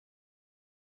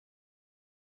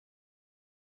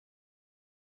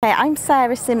Hey, I'm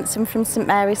Sarah Simpson from St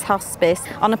Mary's Hospice.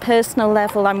 On a personal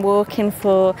level, I'm working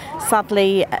for,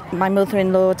 sadly, my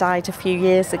mother-in-law died a few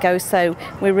years ago, so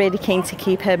we're really keen to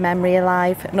keep her memory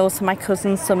alive. And also my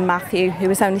cousin's son Matthew, who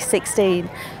was only 16,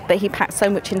 but he packed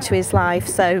so much into his life,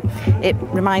 so it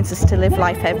reminds us to live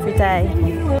life every day.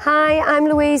 Hi, I'm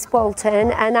Louise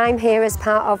Bolton and I'm here as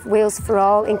part of Wheels for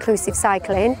All Inclusive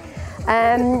Cycling.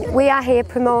 We are here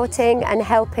promoting and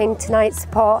helping tonight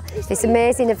support this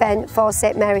amazing event for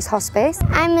St Mary's Hospice.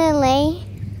 I'm Lily.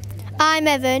 I'm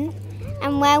Evan.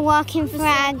 And we're walking for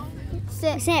our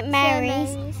St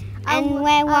Mary's and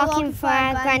we're walking for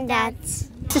our granddads.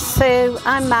 This is Sue,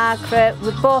 I'm Margaret. We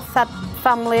both had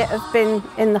family that have been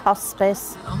in the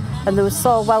hospice and they were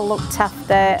so well looked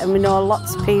after, and we know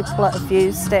lots of people that have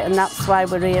used it, and that's why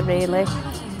we're here really,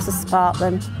 to support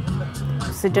them.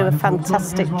 They do a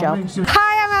fantastic job.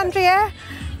 Hi, I'm Andrea.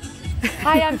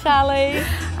 Hi, I'm Charlie.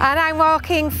 And I'm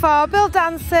walking for Bill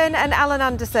Danson and Alan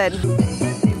Anderson.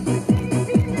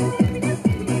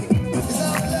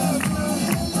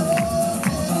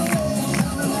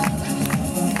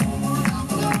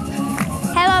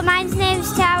 Hello, my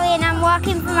name's Charlie and I'm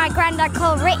walking for my granddad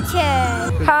called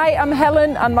Richard. Hi, I'm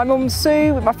Helen and my mum's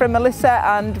Sue with my friend Melissa,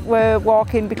 and we're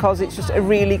walking because it's just a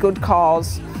really good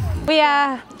cause. We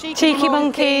are Cheeky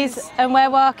Monkeys and we're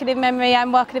walking in memory.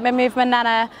 I'm walking in memory of my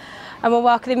nana and we're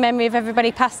walking in memory of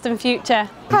everybody past and future.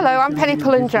 Hello, I'm Penny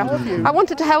Pullinger. I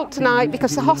wanted to help tonight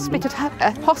because the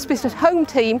Hospice at Home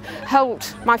team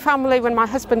helped my family when my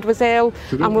husband was ill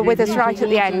and were with us right at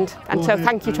the end. And so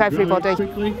thank you to everybody.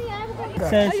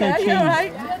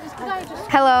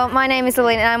 Hello, my name is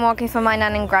Lillian and I'm walking for my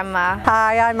nan and grandma.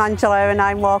 Hi, I'm Angela and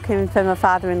I'm walking for my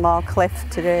father-in-law Cliff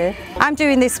today. I'm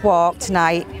doing this walk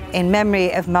tonight in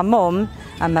memory of my mum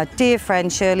and my dear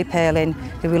friend Shirley Perlin,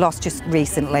 who we lost just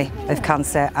recently of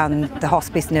cancer, and the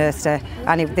hospice nursed her,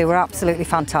 and they were absolutely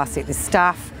fantastic. The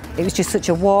staff, it was just such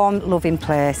a warm, loving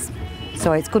place.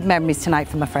 So it's good memories tonight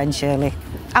for my friend Shirley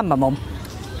and my mum.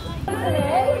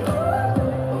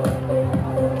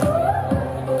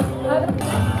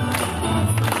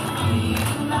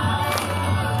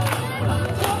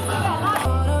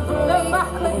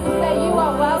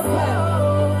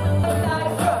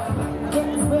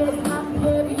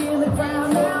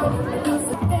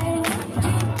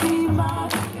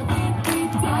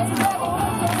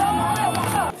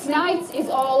 Tonight is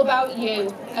all about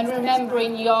you and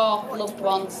remembering your loved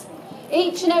ones.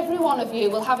 Each and every one of you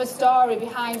will have a story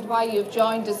behind why you've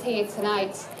joined us here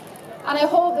tonight. And I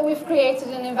hope that we've created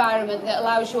an environment that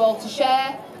allows you all to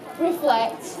share,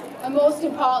 reflect, and most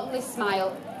importantly,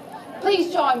 smile.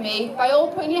 Please join me by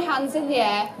all putting your hands in the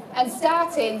air and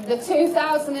starting the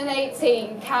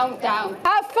 2018 countdown.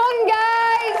 Have fun,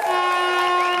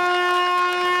 guys!